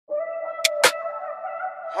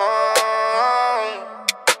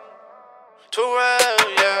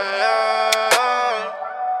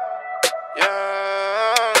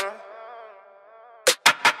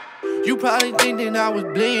probably think that I was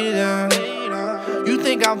bleeding. You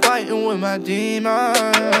think I'm fighting with my demons.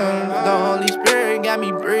 The Holy Spirit got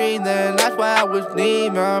me breathing. That's why I was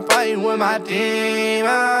demon, fighting with my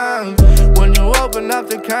demons. When you open up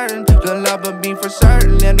the curtain, the love will be for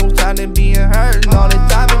certain. And no time to being hurt. All the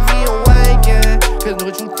time to be awakened. Cause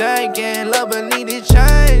what you thinking, love will need to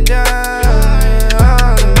change. Yeah.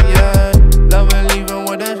 Love will leaving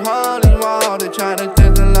with this holy water. Trying to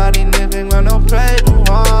think a lot of niggas when I play too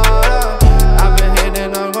hard. I've been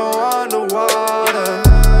hitting on go underwater.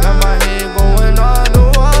 Got my head going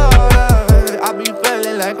underwater. I be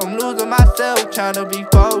feeling like I'm losing myself, trying to be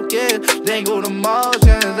focused. Then go to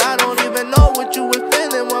motions. I don't even know what you was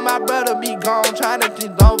feeling when my brother be gone. Trying to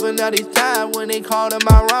think over all these times when they called him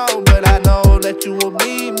my wrong. But I know that you will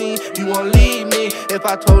leave me, you won't leave me. If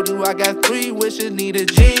I told you I got 3 wishes, need a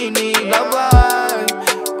genie. Love life,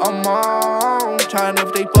 I'm on. Trying to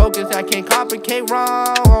stay focused, I can't complicate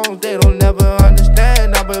wrongs. They don't never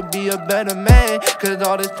understand, I would be a better man. Cause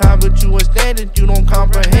all this time with you understanding, you don't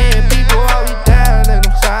comprehend. People always down and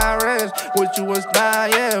them sirens. What you was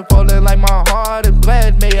dying, falling like my heart is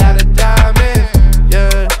blessed, made out of diamonds.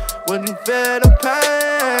 Yeah, when you feel the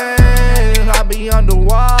pain, I be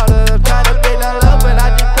underwater. Trying to feel that love, but I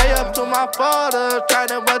just pray up to my Father. Trying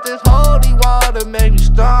to let this holy water make me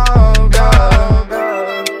stronger.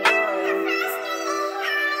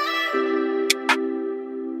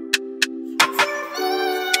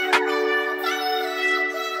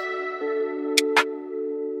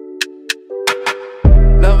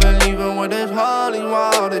 Even with this holy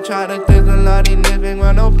water, try to think a lot of niggas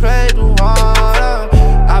when I pray too hard.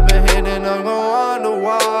 I've been hitting on go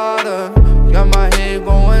underwater. Got my head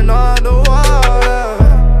going underwater.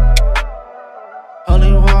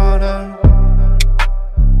 Holy water,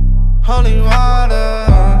 holy water,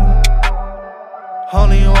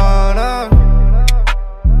 holy water.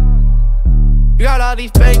 You got all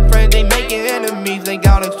these fake friends, they making enemies, they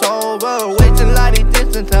got us over. Wasting a lot of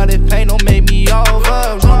distance, how this pain don't make me over.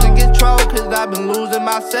 Losing control, cause I've been losing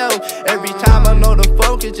myself. Every time I know the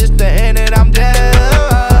focus, it's the end and I'm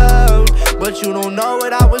down. But you don't know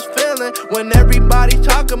what I was feeling when everybody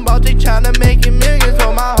talking about they tryna make it millions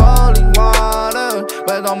on my holy water.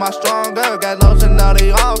 But on my stronger, got lost and now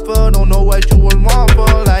they offer. Don't know what you would want for,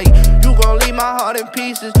 like you gon' leave my heart in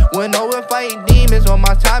pieces. When no one fighting demons, all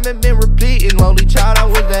my time has been repeating. Lonely child, I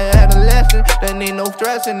was an adolescent. Then ain't no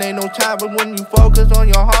stressing, ain't no time. But when you focus on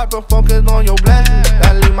your heart, but focus on your blessings.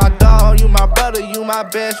 I leave my dog, you my brother, you my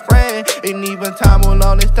best friend. Ain't even time on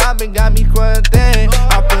all this time, it got me quarantined.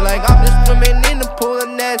 I feel like I'm just swimming in the pool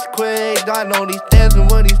and that's quick. I know these dancing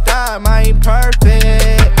with these time, I ain't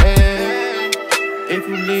perfect. If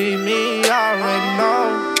you leave me, I already know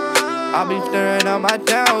I'll be stirring up my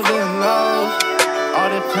downs and lows. All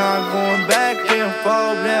the time going back and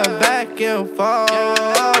forth, now back and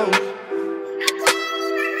forth.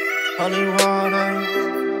 Holy water,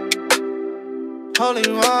 holy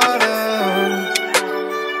water,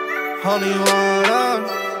 holy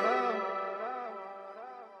water.